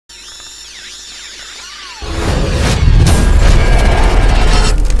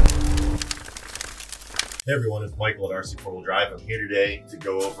Hey everyone, it's Michael at RC4WD. I'm here today to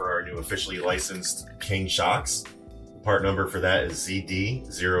go over our new officially licensed King shocks. The part number for that is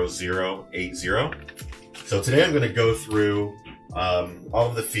ZD0080. So today I'm going to go through all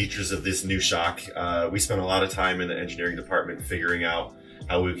of the features of this new shock. We spent a lot of time in the engineering department figuring out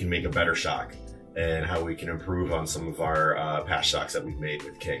how we can make a better shock and how we can improve on some of our past shocks that we've made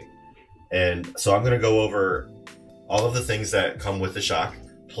with King. And so I'm going to go over all of the things that come with the shock,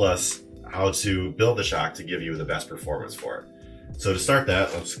 plus how to build the shock to give you the best performance for it. So to start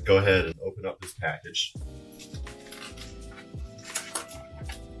that, let's go ahead and open up this package.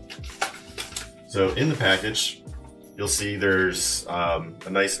 So in the package, you'll see there's a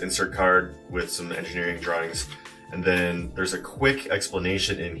nice insert card with some engineering drawings, and then there's a quick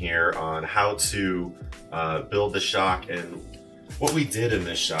explanation in here on how to build the shock. And what we did in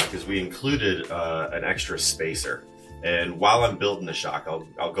this shock is we included an extra spacer. And while I'm building the shock,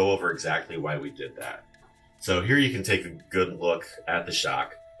 I'll go over exactly why we did that. So here you can take a good look at the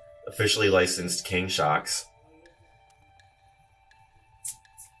shock. Officially licensed King shocks.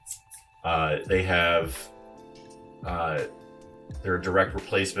 They have, they're a direct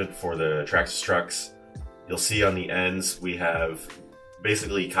replacement for the Traxxas trucks. You'll see on the ends, we have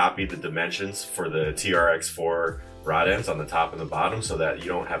basically copied the dimensions for the TRX-4 rod ends on the top and the bottom so that you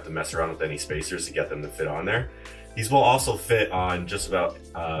don't have to mess around with any spacers to get them to fit on there. These will also fit on just about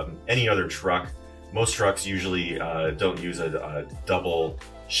any other truck. Most trucks usually don't use a double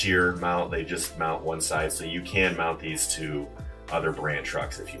shear mount, they just mount one side, so you can mount these to other brand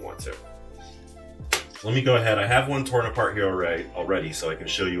trucks if you want to. Let me go ahead, I have one torn apart here already so I can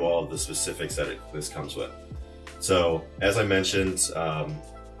show you all of the specifics that this comes with. So as I mentioned,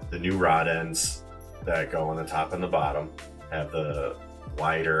 the new rod ends that go on the top and the bottom have the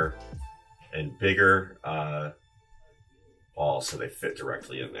wider and bigger balls, so they fit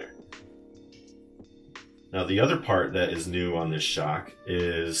directly in there. Now the other part that is new on this shock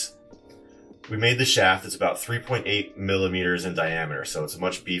is we made the shaft. It's about 3.8 millimeters in diameter, so it's a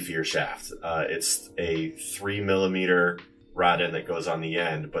much beefier shaft. It's a 3 millimeter rod end that goes on the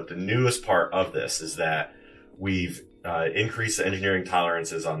end, but the newest part of this is that we've increased the engineering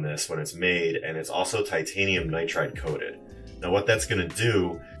tolerances on this when it's made, and it's also titanium nitride coated. Now what that's going to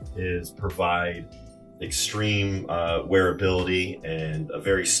do is provide extreme wearability and a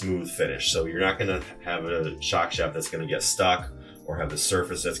very smooth finish. So you're not going to have a shock shaft that's going to get stuck or have the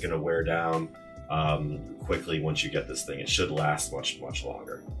surface that's going to wear down quickly once you get this thing. It should last much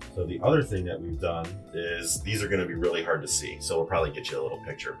longer. So the other thing that we've done is these are going to be really hard to see, so we'll probably get you a little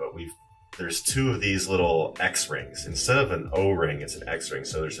picture, but there's two of these little X-rings. Instead of an O-ring, it's an X-ring,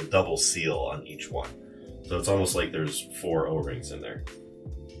 so there's a double seal on each one. So it's almost like there's 4 O-rings in there.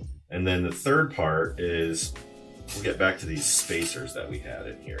 And then the third part is, we'll get back to these spacers that we had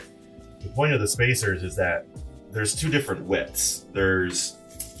in here. The point of the spacers is that there's 2 different widths. There's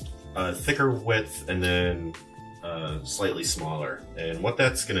a thicker width and then slightly smaller. And what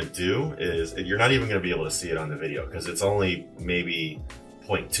that's gonna do is, you're not even gonna be able to see it on the video because it's only maybe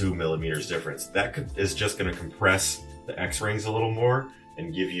 0.2 millimeters difference. That is just gonna compress the X-rings a little more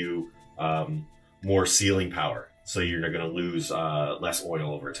and give you more sealing power. So you're going to lose less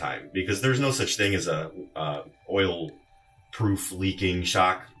oil over time, because there's no such thing as a oil-proof leaking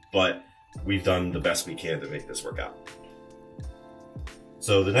shock, but we've done the best we can to make this work out.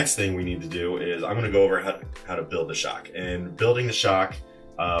 So the next thing we need to do is I'm going to go over how to build the shock. And building the shock,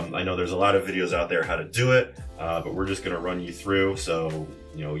 I know there's a lot of videos out there how to do it, but we're just going to run you through so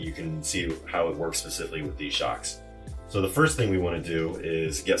you can see how it works specifically with these shocks. So the first thing we want to do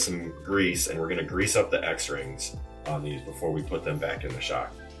is get some grease, and we're going to grease up the X-rings on these before we put them back in the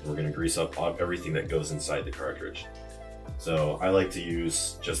shock. And we're going to grease up everything that goes inside the cartridge. So I like to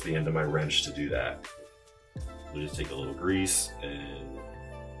use just the end of my wrench to do that. We'll just take a little grease and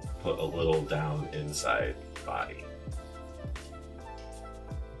put a little down inside the body.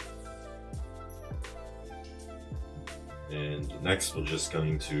 And next we're just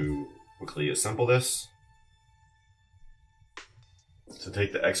going to quickly assemble this. So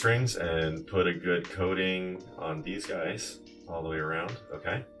take the X-rings and put a good coating on these guys all the way around,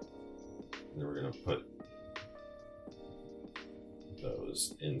 okay? And then we're gonna put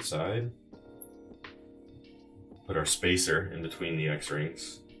those inside. Put our spacer in between the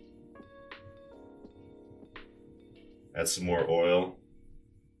X-rings. Add some more oil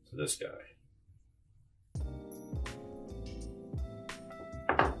to this guy.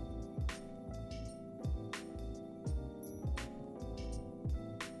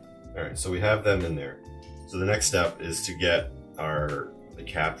 Alright, so we have them in there. So the next step is to get the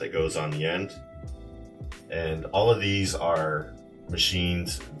cap that goes on the end. And all of these are machined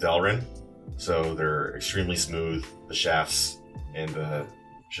Delrin. So they're extremely smooth. The shafts and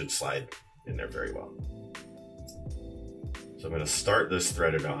should slide in there very well. So I'm going to start this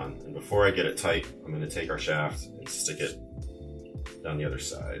threaded on, and before I get it tight, I'm going to take our shaft and stick it down the other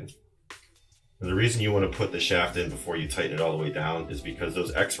side. And the reason you want to put the shaft in before you tighten it all the way down is because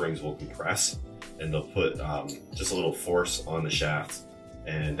those X-rings will compress, and they'll put just a little force on the shaft,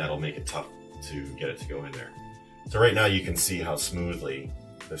 and that'll make it tough to get it to go in there. So right now you can see how smoothly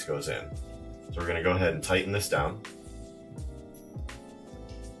this goes in. So we're going to go ahead and tighten this down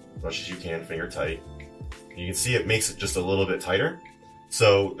as much as you can, finger tight. You can see it makes it just a little bit tighter.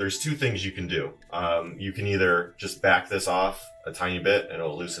 So there's two things you can do. You can either just back this off a tiny bit and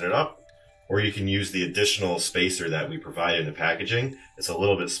it'll loosen it up, or you can use the additional spacer that we provide in the packaging. It's a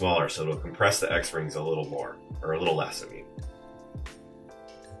little bit smaller, so it'll compress the X-rings a little more, or a little less, I mean.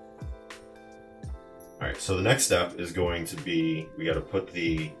 All right, so the next step is going to be, we got to put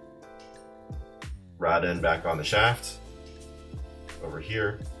the rod end back on the shaft over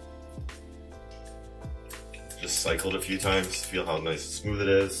here. Just cycle it a few times, feel how nice and smooth it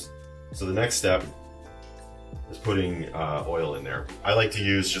is. So the next step is putting oil in there. I like to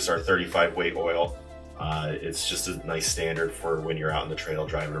use just our 35 weight oil. It's just a nice standard for when you're out in the trail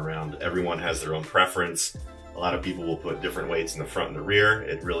driving around. Everyone has their own preference. A lot of people will put different weights in the front and the rear.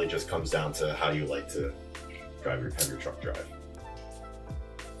 It really just comes down to how you like to have your truck drive.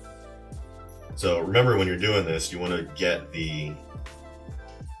 So remember, when you're doing this, you want to get the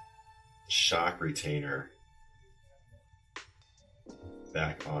shock retainer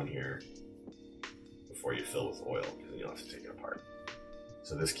back on here before you fill with oil, because you don't have to take it apart.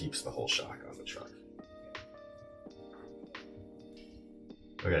 So this keeps the whole shock on the truck.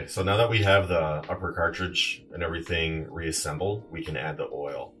 Okay, so now that we have the upper cartridge and everything reassembled, we can add the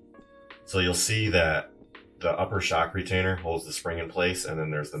oil. So you'll see that the upper shock retainer holds the spring in place, and then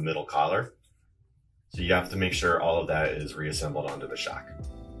there's the middle collar. So you have to make sure all of that is reassembled onto the shock.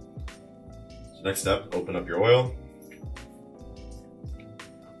 So next up, open up your oil.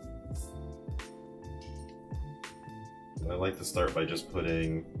 I like to start by just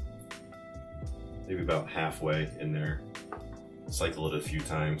putting maybe about halfway in there. Cycle it a few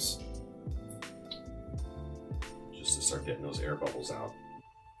times just to start getting those air bubbles out.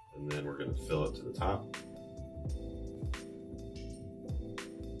 And then we're going to fill it to the top.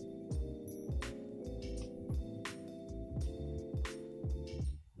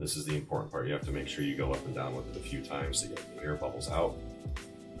 This is the important part. You have to make sure you go up and down with it a few times to get the air bubbles out.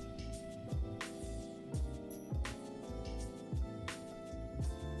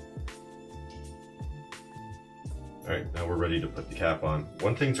 All right, now we're ready to put the cap on.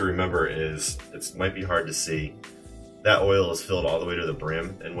 One thing to remember is, it might be hard to see, that oil is filled all the way to the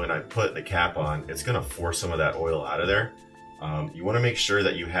brim, and when I put the cap on, it's gonna force some of that oil out of there. You wanna make sure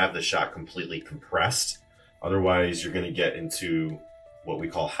that you have the shock completely compressed. Otherwise, you're gonna get into what we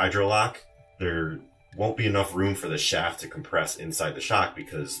call hydrolock. There won't be enough room for the shaft to compress inside the shock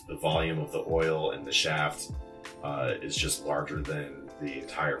because the volume of the oil in the shaft is just larger than the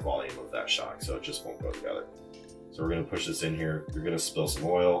entire volume of that shock, so it just won't go together. So we're going to push this in here. You're going to spill some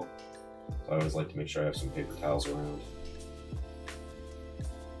oil. So I always like to make sure I have some paper towels around.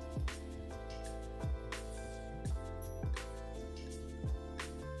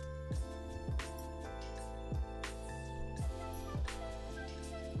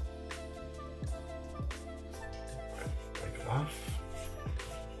 Wipe it off.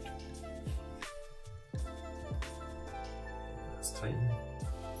 Let's tighten.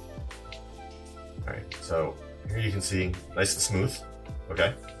 All right, so here you can see, nice and smooth.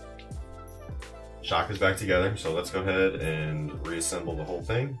 Okay. Shock is back together, so let's go ahead and reassemble the whole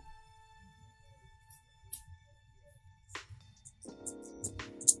thing.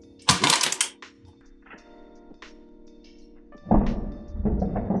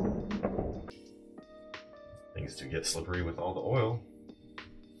 Things do get slippery with all the oil.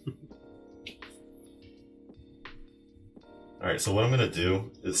 All right, so what I'm gonna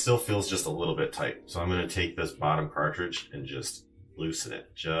do, it still feels just a little bit tight. So I'm gonna take this bottom cartridge and just loosen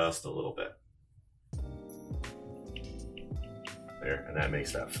it just a little bit. There, and that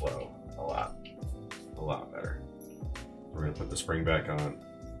makes that flow a lot better. We're gonna put the spring back on.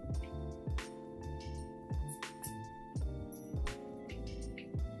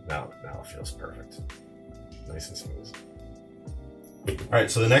 Now it feels perfect. Nice and smooth. All right,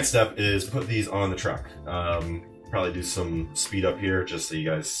 so the next step is put these on the truck. Probably do some speed up here just so you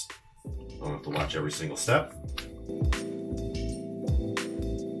guys don't have to watch every single step.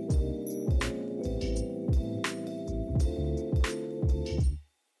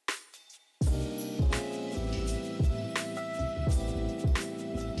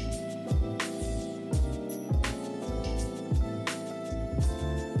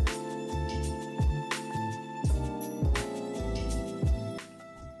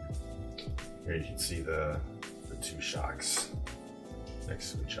 Here you can see the two shocks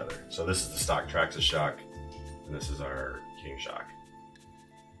next to each other. So this is the stock Traxxas shock, and this is our King shock.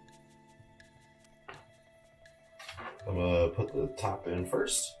 I'm gonna put the top in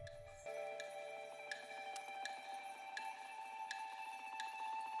first.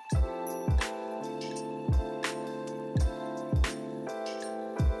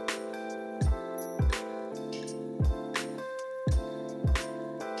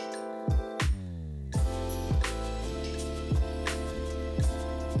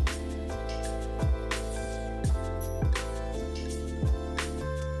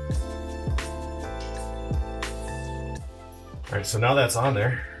 All right, so now that's on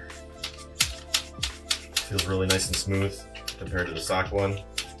there, feels really nice and smooth compared to the stock one.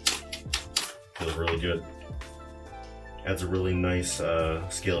 Feels really good. Adds a really nice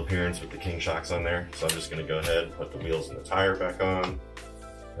scale appearance with the King shocks on there. So I'm just gonna go ahead and put the wheels and the tire back on.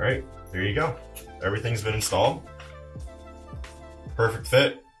 All right, there you go. Everything's been installed. Perfect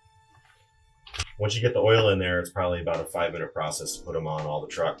fit. Once you get the oil in there, it's probably about a 5-minute process to put them on all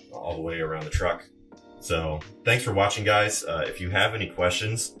the way around the truck. So thanks for watching, guys. If you have any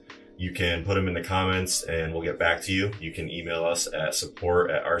questions, you can put them in the comments and we'll get back to you. You can email us at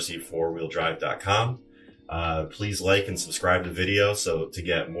support@rc4wheeldrive.com. Please like and subscribe to the video to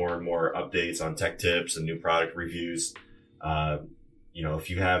get more and more updates on tech tips and new product reviews. You know,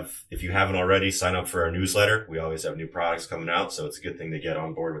 if you haven't already, sign up for our newsletter. We always have new products coming out, so it's a good thing to get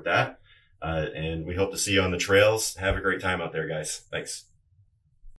on board with that. And we hope to see you on the trails. Have a great time out there, guys. Thanks.